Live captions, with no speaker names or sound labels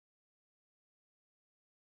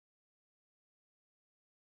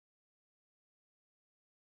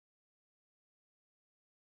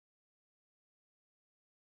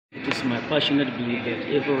It's my passionate belief that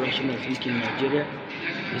every rational thinking Nigeria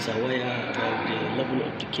is aware about the level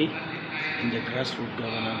of decay in the grassroots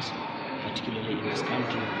governance, particularly in this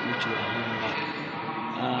country which we are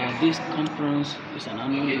living in. This conference is an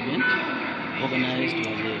annual event organized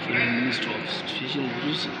by the Federal Ministry of Special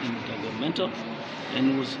Issues in Intergovernmental,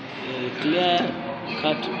 and was a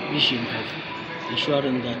clear-cut vision of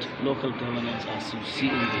ensuring that local governance, as you see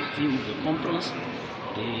in the theme of the conference,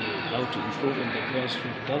 how to improve on the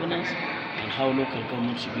grassroots governance and how local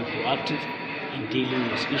government should be proactive in dealing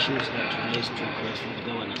with issues that relate to grassroots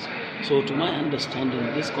governance. So to my understanding,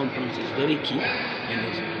 this conference is very key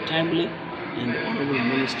and is timely, and the Honorable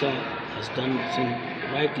Minister has done things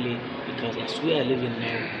rightly, because as we are living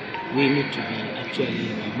now, we need to be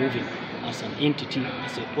actually moving as an entity,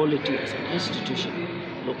 as a polity, as an institution.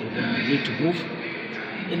 Local government need to move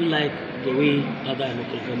in like the way other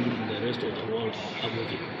local government in the rest of the world are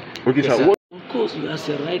moving. Okay, yes, sir. Of course, as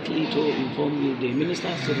rightly to inform you, the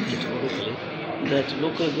minister said categorically that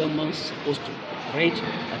local governments are supposed to operate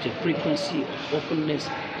at a frequency of openness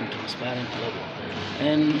and transparent level.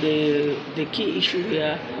 And the key issue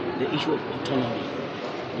here, the issue of autonomy.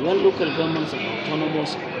 When local governments are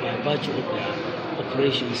autonomous by virtue of their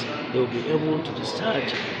operations, they will be able to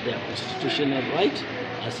discharge their constitutional right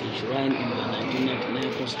as enshrined in the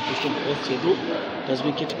 1999 Constitution of the group. It has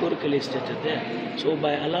been categorically stated there. So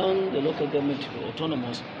by allowing the local government to be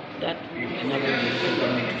autonomous, that will enable the local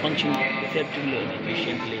government to function effectively and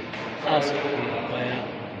efficiently as required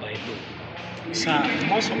by law. Sir,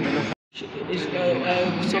 most of the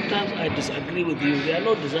sometimes I disagree with you. They are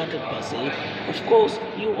not deserted per se. Of course,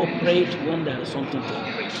 you operate when there is something to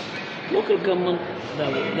operate. Local government,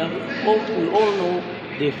 we all know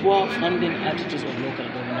the poor funding attitudes of local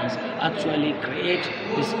governance actually create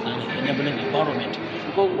this enabling environment.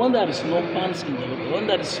 Because when there is no funds in the local, when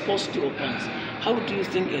there is paucity of funds, how do you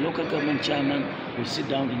think a local government chairman will sit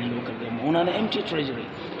down in a local government on an empty treasury?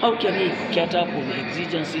 How can he cater for the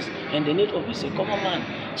exigencies and the need of a common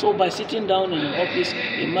man? So by sitting down in an office,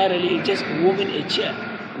 he merely just warming a chair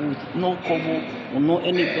with no cover or no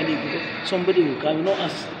any penny, because somebody will come. You know,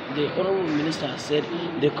 as the Honorable Minister has said,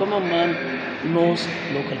 the common man knows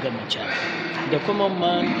local government chairman. The common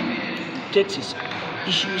man takes his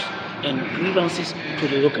issues and grievances to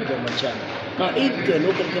the local government chairman. Now, if the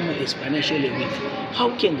local government is financially weak,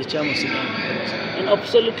 how can the chairman sit down in the And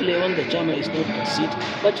absolutely, when the chairman is not in seat,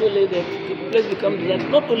 virtually the place becomes that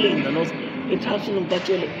not only in the north, it happens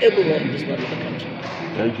virtually everywhere in this part of the country.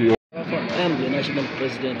 Thank you. I am the National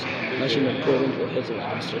President, National Forum for Health and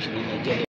Administration in Nigeria.